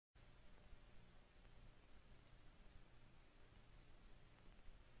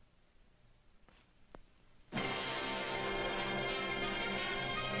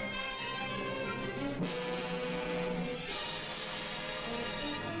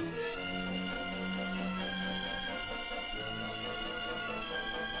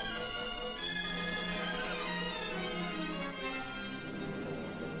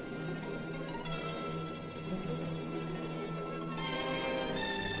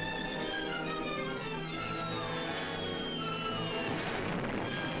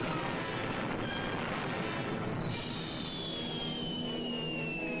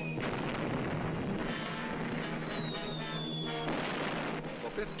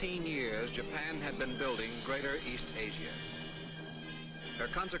15 years, Japan had been building Greater East Asia. Her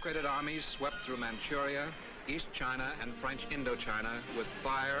consecrated armies swept through Manchuria, East China, and French Indochina with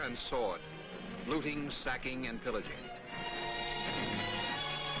fire and sword, looting, sacking, and pillaging.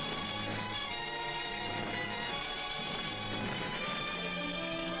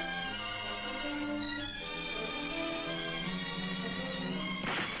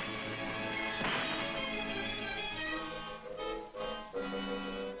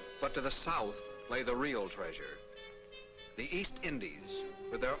 But to the south lay the real treasure. The East Indies,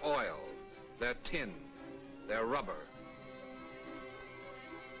 with their oil, their tin, their rubber.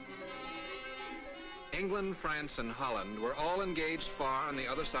 England, France, and Holland were all engaged far on the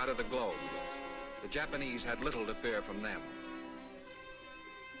other side of the globe. The Japanese had little to fear from them.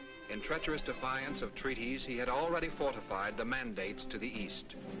 In treacherous defiance of treaties, he had already fortified the mandates to the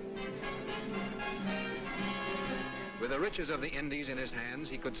east. With the riches of the Indies in his hands,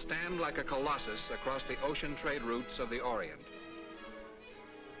 he could stand like a colossus across the ocean trade routes of the Orient.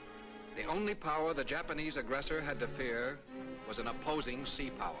 The only power the Japanese aggressor had to fear was an opposing sea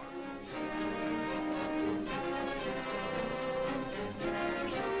power.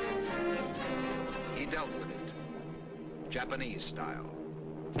 He dealt with it, Japanese style.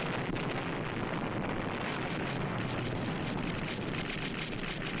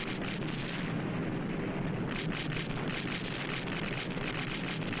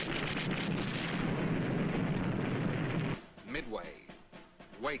 Midway,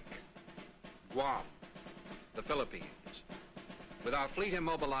 Wake, Guam, the Philippines. With our fleet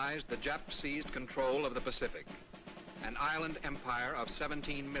immobilized, the Japs seized control of the Pacific, an island empire of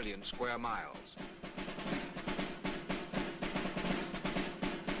 17 million square miles.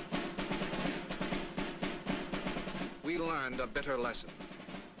 We learned a bitter lesson.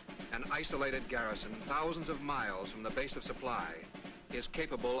 An isolated garrison thousands of miles from the base of supply is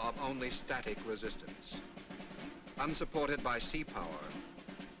capable of only static resistance. Unsupported by sea power,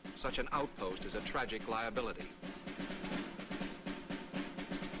 such an outpost is a tragic liability.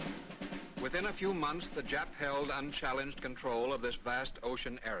 Within a few months, the Jap held unchallenged control of this vast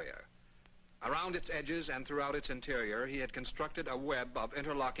ocean area. Around its edges and throughout its interior, he had constructed a web of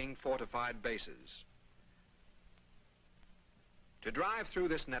interlocking fortified bases. To drive through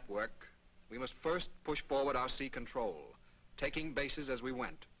this network, we must first push forward our sea control, taking bases as we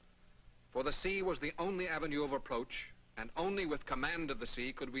went. For the sea was the only avenue of approach, and only with command of the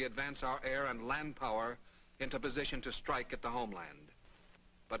sea could we advance our air and land power into position to strike at the homeland.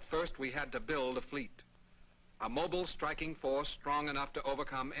 But first we had to build a fleet, a mobile striking force strong enough to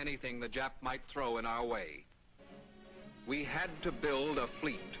overcome anything the Jap might throw in our way. We had to build a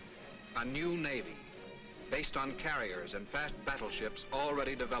fleet, a new navy, based on carriers and fast battleships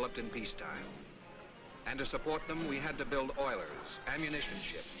already developed in peacetime. And to support them, we had to build oilers, ammunition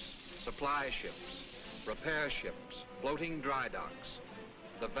ships, supply ships, repair ships, floating dry docks,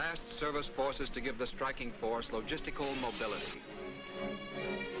 the vast service forces to give the striking force logistical mobility.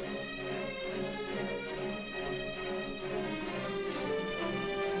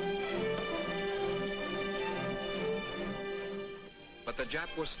 But the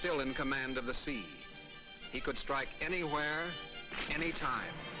Jap was still in command of the sea. He could strike anywhere,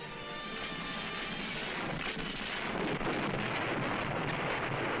 anytime.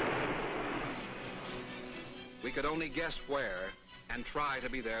 We could only guess where and try to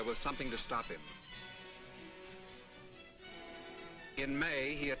be there with something to stop him. In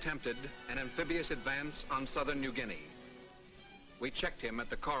May, he attempted an amphibious advance on southern New Guinea. We checked him at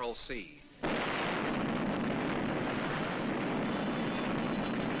the Coral Sea.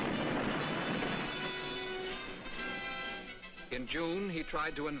 In June, he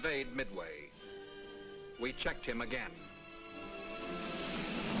tried to invade Midway. We checked him again.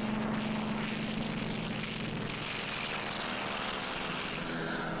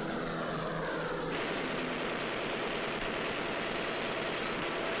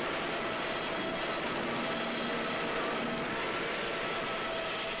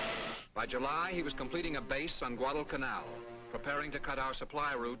 By July, he was completing a base on Guadalcanal, preparing to cut our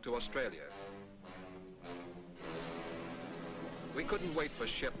supply route to Australia. We couldn't wait for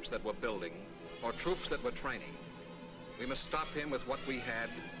ships that were building or troops that were training. We must stop him with what we had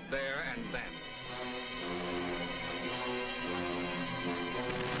there and then.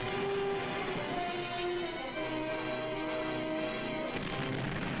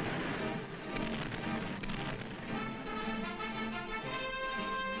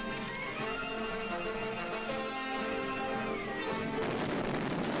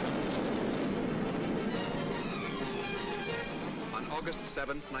 August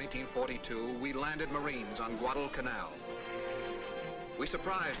 7th, 1942, we landed Marines on Guadalcanal. We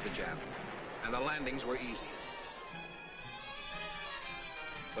surprised the Jap, and the landings were easy.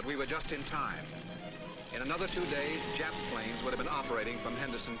 But we were just in time. In another 2 days, Jap planes would have been operating from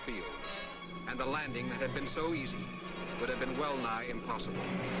Henderson Field, and the landing that had been so easy would have been well nigh impossible.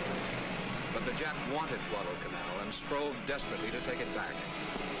 But the Jap wanted Guadalcanal and strove desperately to take it back.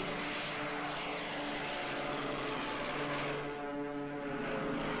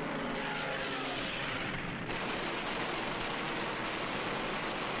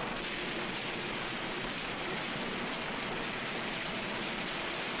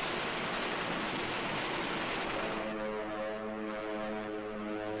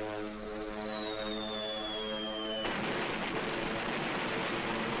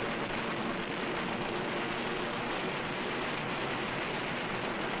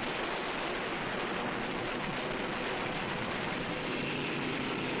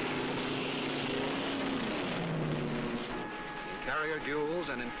 Carrier duels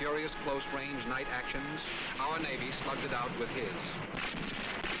and in furious close-range night actions, our Navy slugged it out with his.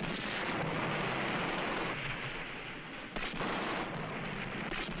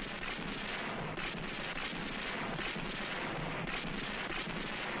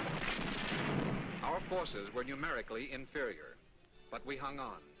 Our forces were numerically inferior, but we hung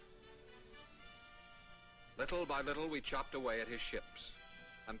on. Little by little, we chopped away at his ships,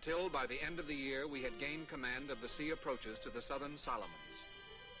 until by the end of the year we had gained command of the sea approaches to the southern Solomons.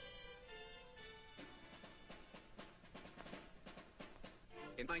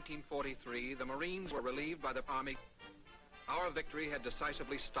 In 1943, the Marines were relieved by the Army. Our victory had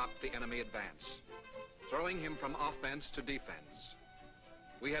decisively stopped the enemy advance, throwing him from offense to defense.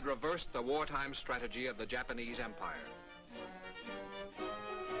 We had reversed the wartime strategy of the Japanese Empire.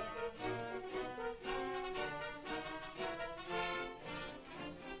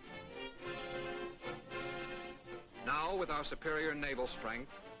 Now, with our superior naval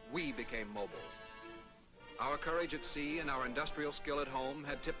strength, we became mobile. Our courage at sea and our industrial skill at home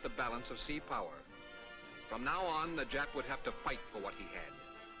had tipped the balance of sea power. From now on, the Jap would have to fight for what he had.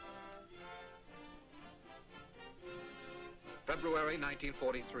 February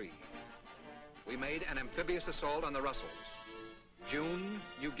 1943. We made an amphibious assault on the Russells. June,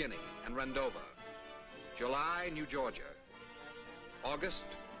 New Guinea and Rendova. July, New Georgia. August,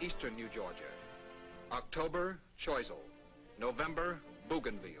 Eastern New Georgia. October, Choiseul. November,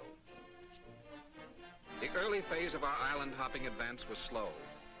 Bougainville. The early phase of our island-hopping advance was slow.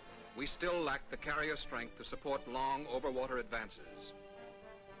 We still lacked the carrier strength to support long overwater advances.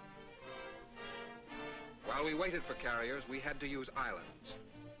 While we waited for carriers, we had to use islands.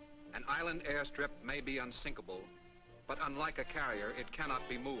 An island airstrip may be unsinkable, but unlike a carrier, it cannot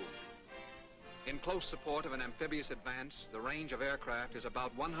be moved. In close support of an amphibious advance, the range of aircraft is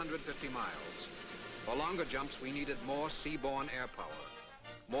about 150 miles. For longer jumps, we needed more seaborne air power,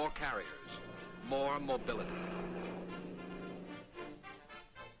 more carriers, more mobility.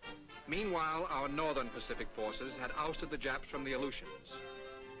 Meanwhile, our northern Pacific forces had ousted the Japs from the Aleutians.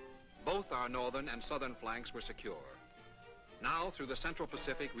 Both our northern and southern flanks were secure. Now, through the Central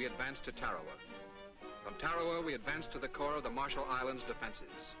Pacific, we advanced to Tarawa. From Tarawa, we advanced to the core of the Marshall Islands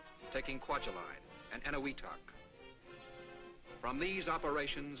defenses, taking Kwajalein and Eniwetok. From these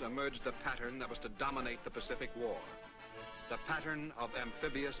operations emerged the pattern that was to dominate the Pacific War, the pattern of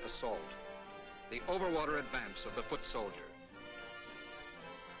amphibious assault, the overwater advance of the foot soldier.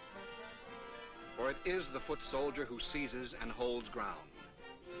 For it is the foot soldier who seizes and holds ground.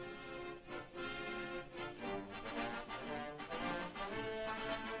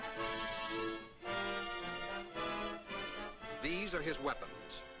 These are his weapons.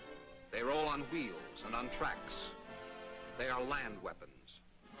 They roll on wheels and on tracks. They are land weapons.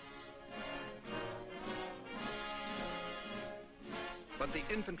 But the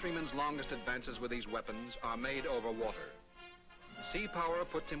infantryman's longest advances with these weapons are made over water. Sea power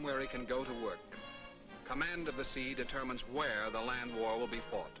puts him where he can go to work. Command of the sea determines where the land war will be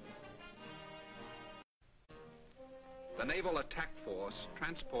fought. The Naval Attack Force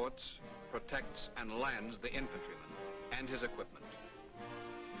transports, protects, and lands the infantryman and his equipment.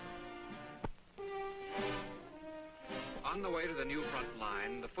 On the way to the new front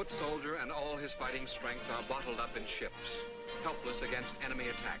line, the foot soldier and all his fighting strength are bottled up in ships, helpless against enemy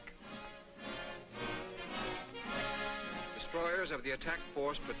attack. Destroyers of the attack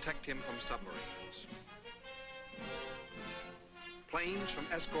force protect him from submarines. Planes from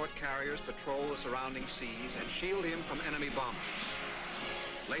escort carriers patrol the surrounding seas and shield him from enemy bombers.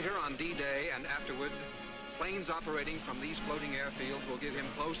 Later on D-Day and afterward, planes operating from these floating airfields will give him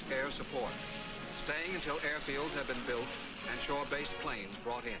close air support, staying until airfields have been built and shore-based planes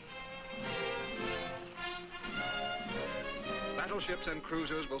brought in. That Battleships and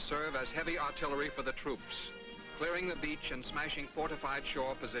cruisers will serve as heavy artillery for the troops, clearing the beach and smashing fortified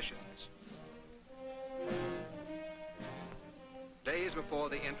shore positions. Days before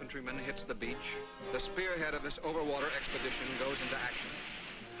the infantryman hits the beach, the spearhead of this overwater expedition goes into action,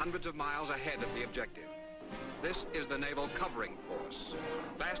 hundreds of miles ahead of the objective. This is the Naval Covering Force.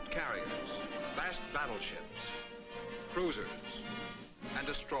 Vast carriers, vast battleships, cruisers, and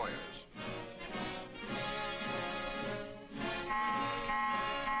destroyers.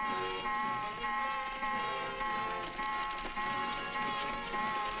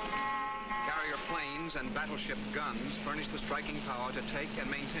 Carrier planes and battleship guns furnish the striking power to take and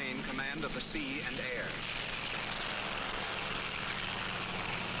maintain command of the sea and air.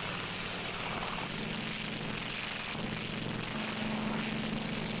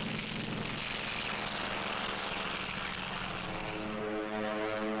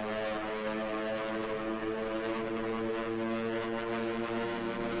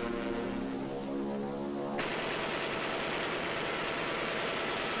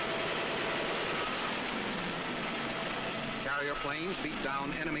 Carrier planes beat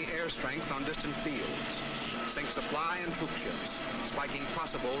down enemy air strength on distant fields, sink supply and troop ships, spiking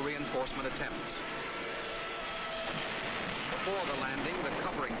possible reinforcement attempts. Before the landing, the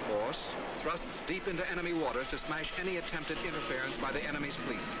covering force thrusts deep into enemy waters to smash any attempted interference by the enemy's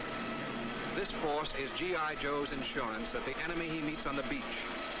fleet. This force is G.I. Joe's insurance that the enemy he meets on the beach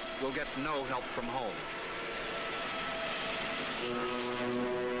will get no help from home.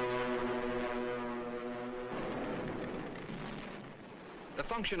 The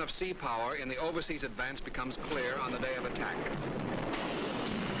function of sea power in the overseas advance becomes clear on the day of attack.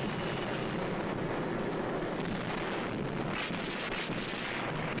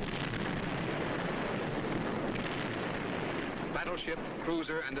 Battleship,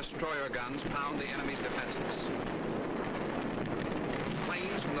 cruiser, and destroyer guns pound the enemy's defenses.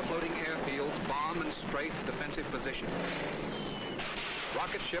 Planes from the floating airfields bomb and strafe defensive positions.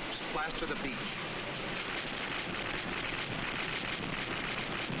 Rocket ships plaster the beach.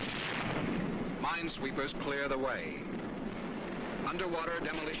 Minesweepers clear the way. Underwater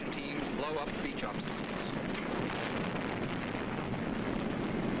demolition teams blow up beach obstacles.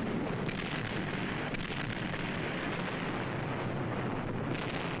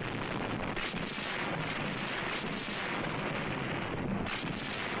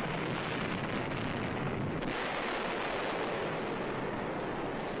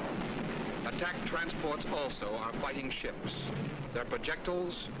 Attack transports also are fighting ships. Their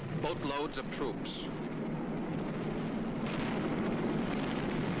projectiles, boatloads of troops.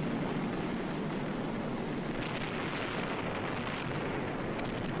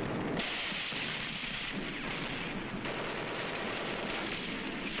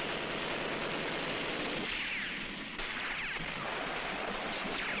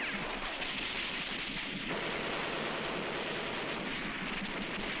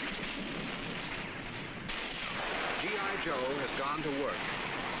 G.I. Joe has gone to work,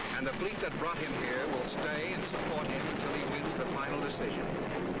 and the fleet that brought him here will stay and support him until he wins the final decision.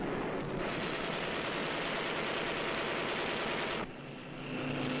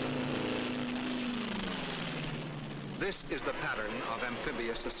 This is the pattern of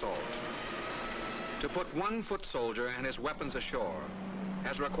amphibious assault. To put one foot soldier and his weapons ashore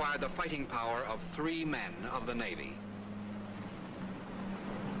has required the fighting power of 3 men of the Navy.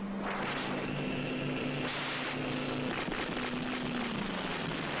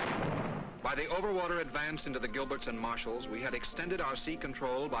 By the overwater advance into the Gilberts and Marshalls, we had extended our sea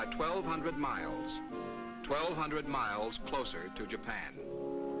control by 1,200 miles. 1,200 miles closer to Japan.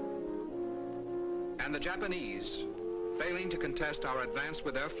 And the Japanese, failing to contest our advance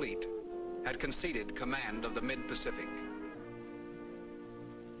with their fleet, had conceded command of the mid-Pacific.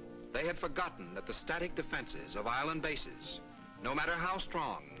 They had forgotten that the static defenses of island bases, no matter how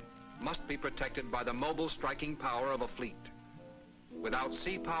strong, must be protected by the mobile striking power of a fleet. Without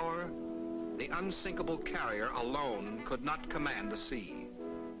sea power, the unsinkable carrier alone could not command the sea.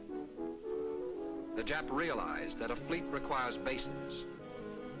 The Jap realized that a fleet requires bases,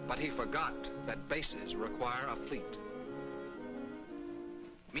 but he forgot that bases require a fleet.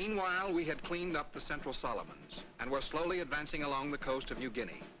 Meanwhile, we had cleaned up the Central Solomons and were slowly advancing along the coast of New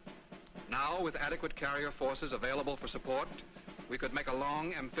Guinea. Now, with adequate carrier forces available for support, we could make a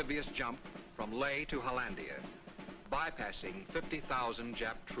long amphibious jump from Leh to Hollandia, bypassing 50,000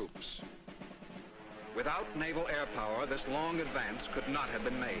 Jap troops. Without naval air power, this long advance could not have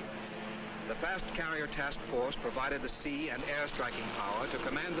been made. The fast carrier task force provided the sea and air striking power to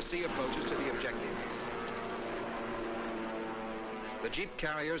command the sea approaches to the objective. The jeep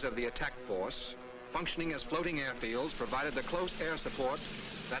carriers of the attack force functioning as floating airfields, provided the close air support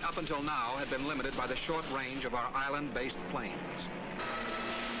that up until now had been limited by the short range of our island-based planes.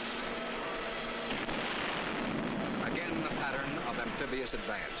 Again, the pattern of amphibious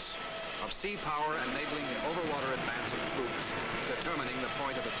advance, of sea power enabling the overwater advance of troops, determining the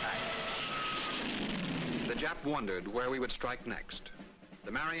point of attack. The Jap wondered where we would strike next.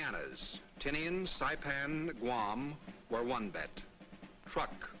 The Marianas, Tinian, Saipan, Guam were one bet.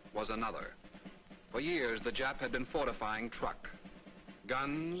 Truk was another. For years, the Jap had been fortifying Truk.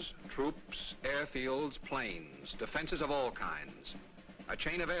 Guns, troops, airfields, planes, defenses of all kinds. A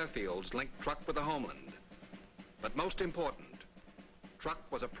chain of airfields linked Truk with the homeland. But most important, Truk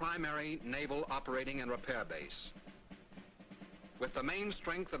was a primary naval operating and repair base. With the main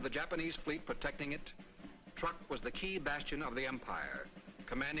strength of the Japanese fleet protecting it, Truk was the key bastion of the empire,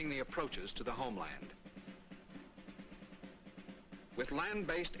 commanding the approaches to the homeland. With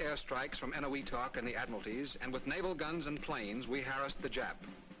land-based airstrikes from Eniwetok and the Admiralties, and with naval guns and planes, we harassed the Jap.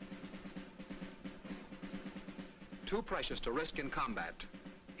 Too precious to risk in combat,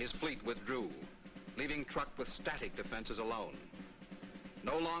 his fleet withdrew, leaving Truk with static defenses alone.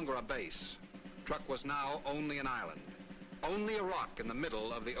 No longer a base, Truk was now only an island, only a rock in the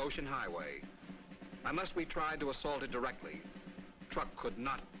middle of the ocean highway. Unless we tried to assault it directly, Truk could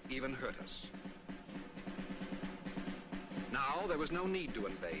not even hurt us. Now, there was no need to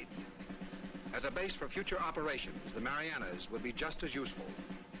invade. As a base for future operations, the Marianas would be just as useful.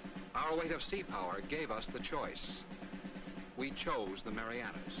 Our weight of sea power gave us the choice. We chose the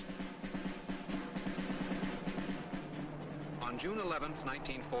Marianas. On June 11th,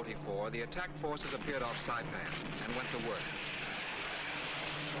 1944, the attack forces appeared off Saipan and went to work.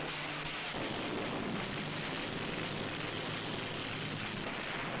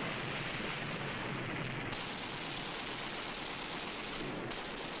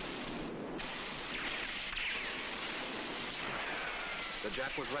 The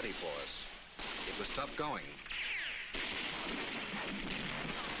Jap was ready for us. It was tough going.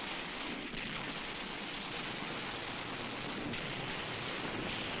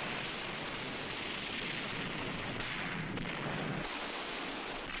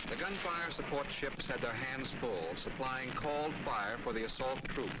 The gunfire support ships had their hands full, supplying called fire for the assault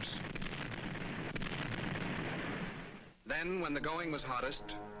troops. Then, when the going was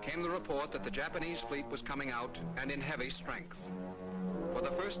hottest, came the report that the Japanese fleet was coming out and in heavy strength. For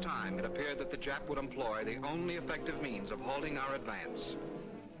the first time, it appeared that the Jap would employ the only effective means of halting our advance,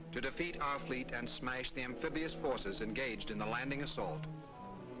 to defeat our fleet and smash the amphibious forces engaged in the landing assault.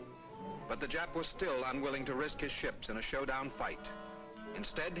 But the Jap was still unwilling to risk his ships in a showdown fight.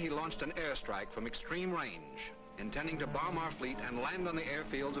 Instead, he launched an airstrike from extreme range, intending to bomb our fleet and land on the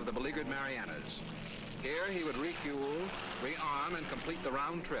airfields of the beleaguered Marianas. Here, he would refuel, rearm, and complete the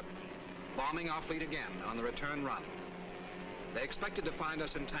round trip, bombing our fleet again on the return run. They expected to find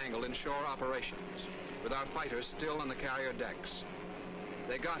us entangled in shore operations, with our fighters still on the carrier decks.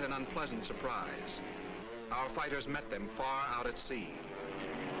 They got an unpleasant surprise. Our fighters met them far out at sea.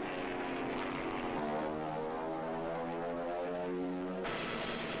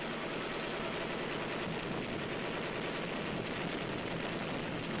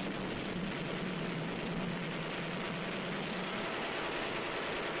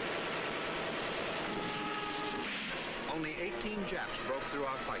 Only 18 Japs broke through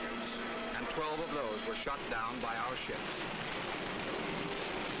our fighters, and 12 of those were shot down by our ships.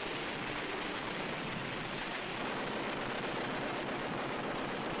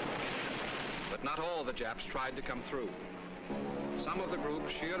 But not all the Japs tried to come through. Some of the group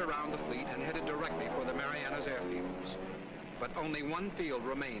sheared around the fleet and headed directly for the Marianas airfields. But only one field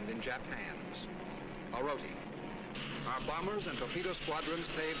remained in Jap hands, Oroti. Our bombers and torpedo squadrons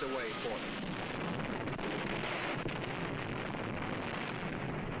paved the way for them.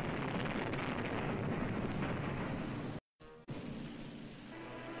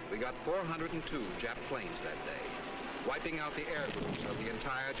 We got 402 Jap planes that day, wiping out the air groups of the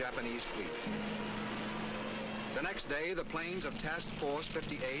entire Japanese fleet. The next day, the planes of Task Force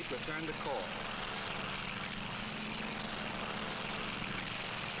 58 returned to call.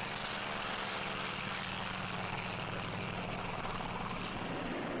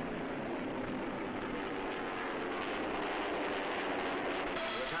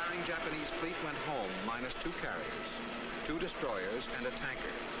 The retiring Japanese fleet went home minus 2 carriers, 2 destroyers, and a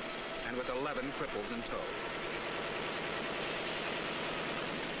tanker, and with 11 cripples in tow.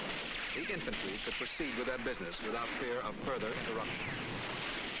 The infantry could proceed with their business without fear of further interruption.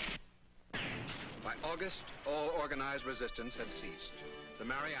 By August, all organized resistance had ceased. The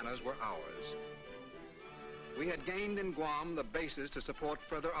Marianas were ours. We had gained in Guam the bases to support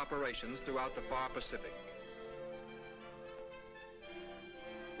further operations throughout the far Pacific.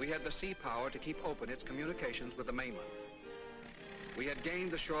 We had the sea power to keep open its communications with the mainland. We had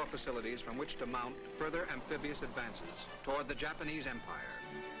gained the shore facilities from which to mount further amphibious advances toward the Japanese Empire.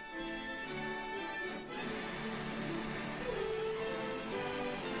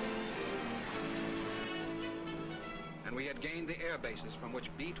 And we had gained the air bases from which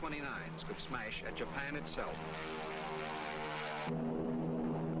B-29s could smash at Japan itself.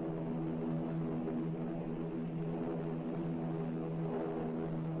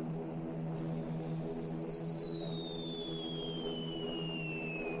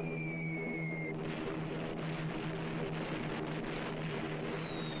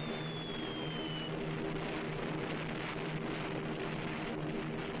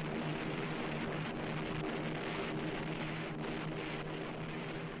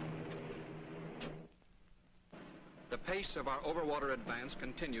 The pace of our overwater advance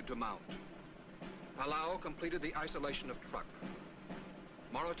continued to mount. Palau completed the isolation of Truk.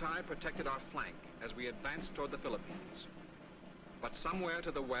 Morotai protected our flank as we advanced toward the Philippines. But somewhere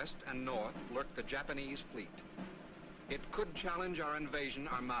to the west and north lurked the Japanese fleet. It could challenge our invasion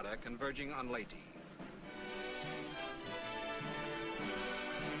armada converging on Leyte.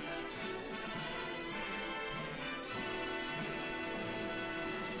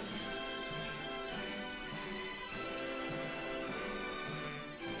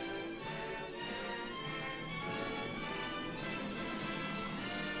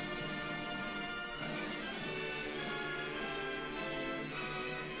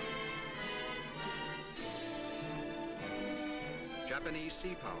 Japanese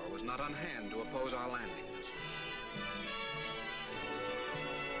sea power was not on hand to oppose our landings.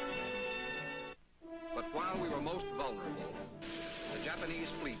 But while we were most vulnerable, the Japanese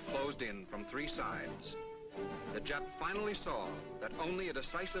fleet closed in from three sides. The Jap finally saw that only a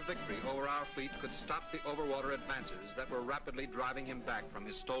decisive victory over our fleet could stop the overwater advances that were rapidly driving him back from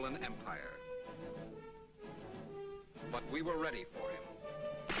his stolen empire. But we were ready for him.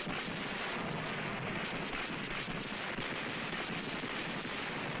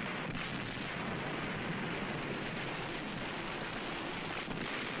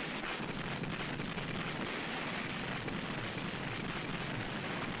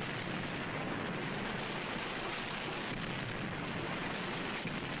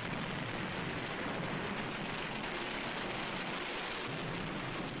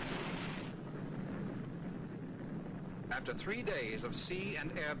 After 3 days of sea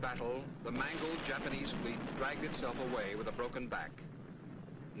and air battle, the mangled Japanese fleet dragged itself away with a broken back.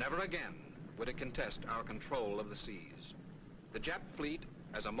 Never again would it contest our control of the seas. The Jap fleet,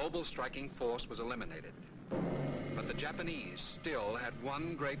 as a mobile striking force, was eliminated. But the Japanese still had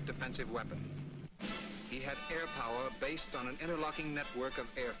one great defensive weapon. He had air power based on an interlocking network of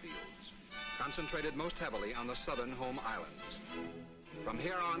airfields, concentrated most heavily on the southern home islands. From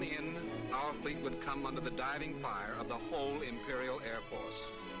here on in, our fleet would come under the diving fire of the whole Imperial Air Force.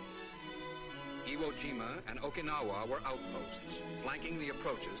 Iwo Jima and Okinawa were outposts, flanking the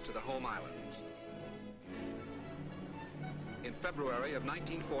approaches to the home islands. In February of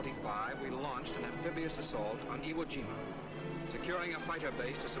 1945, we launched an amphibious assault on Iwo Jima, securing a fighter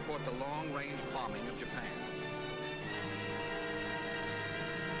base to support the long-range bombing of Japan.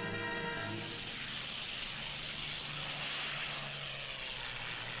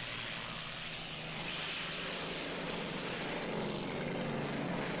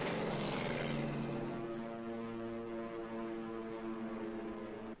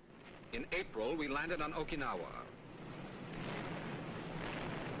 In April, we landed on Okinawa.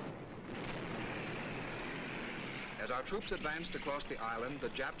 As our troops advanced across the island, the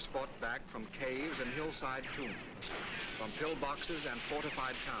Japs fought back from caves and hillside tombs, from pillboxes and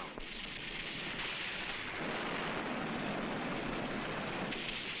fortified towns.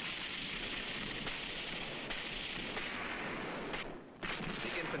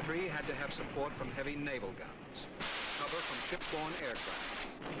 The infantry had to have support from heavy naval guns, cover from shipborne aircraft.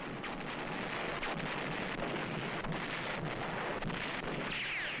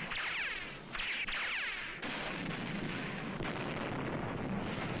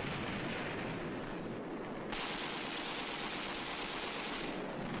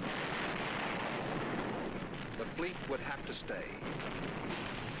 The fleet would have to stay.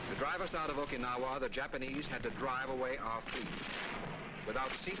 To drive us out of Okinawa, the Japanese had to drive away our fleet. Without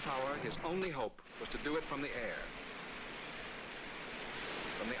sea power, his only hope was to do it from the air.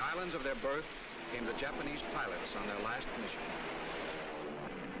 From the islands of their birth came the Japanese pilots on their last mission.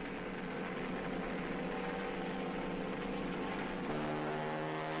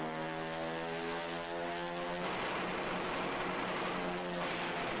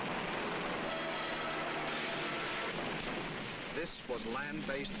 was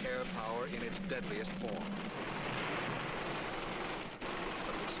land-based air power in its deadliest form.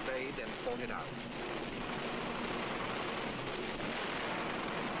 But we stayed and fought it out.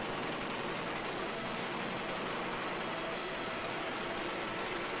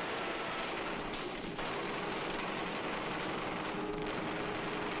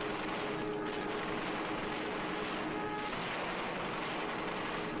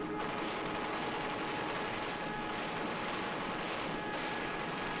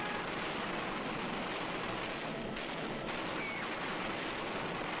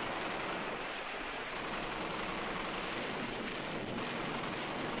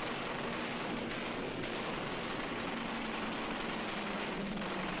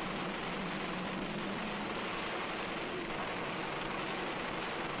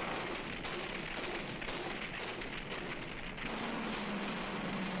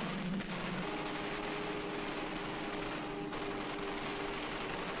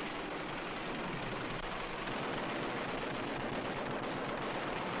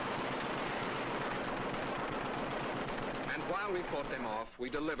 While we fought them off, we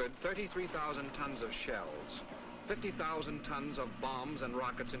delivered 33,000 tons of shells, 50,000 tons of bombs and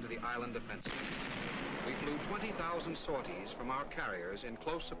rockets into the island defenses. We flew 20,000 sorties from our carriers in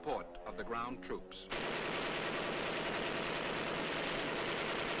close support of the ground troops.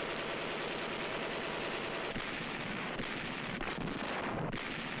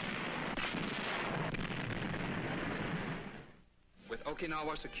 With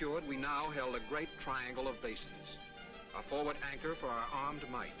Okinawa secured, we now held a great triangle of bases. A forward anchor for our armed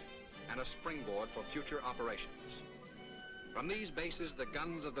might, and a springboard for future operations. From these bases, the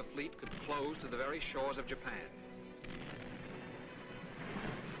guns of the fleet could close to the very shores of Japan.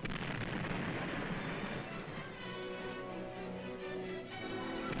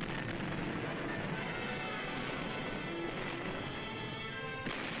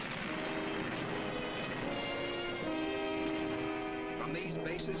 From these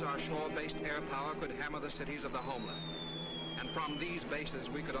bases, our shore-based air power could hammer the cities of the homeland. And from these bases,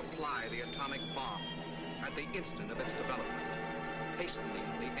 we could apply the atomic bomb at the instant of its development, hastening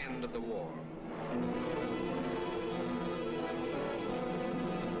the end of the war.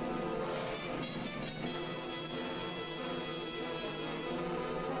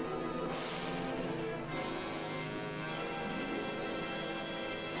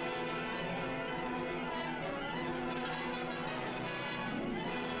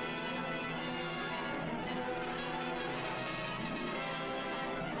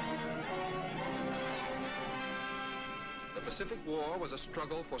 The Pacific War was a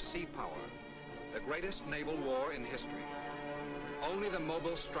struggle for sea power, the greatest naval war in history. Only the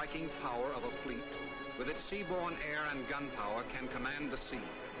mobile striking power of a fleet, with its seaborne air and gun power, can command the sea.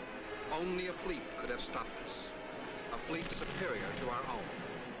 Only a fleet could have stopped us, a fleet superior to our own.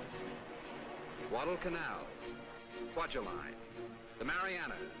 Guadalcanal, Kwajalein, the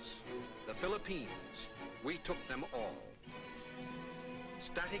Marianas, the Philippines, we took them all.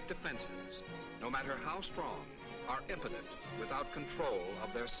 Static defenses, no matter how strong, are impotent without control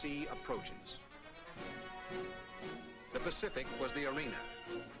of their sea approaches. The Pacific was the arena,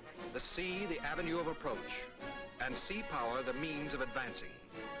 the sea the avenue of approach, and sea power the means of advancing.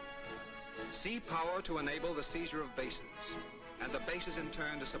 Sea power to enable the seizure of bases, and the bases in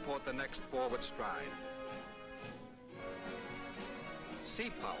turn to support the next forward stride.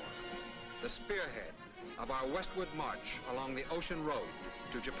 Sea power, the spearhead of our westward march along the ocean road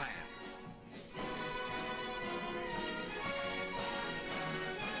to Japan.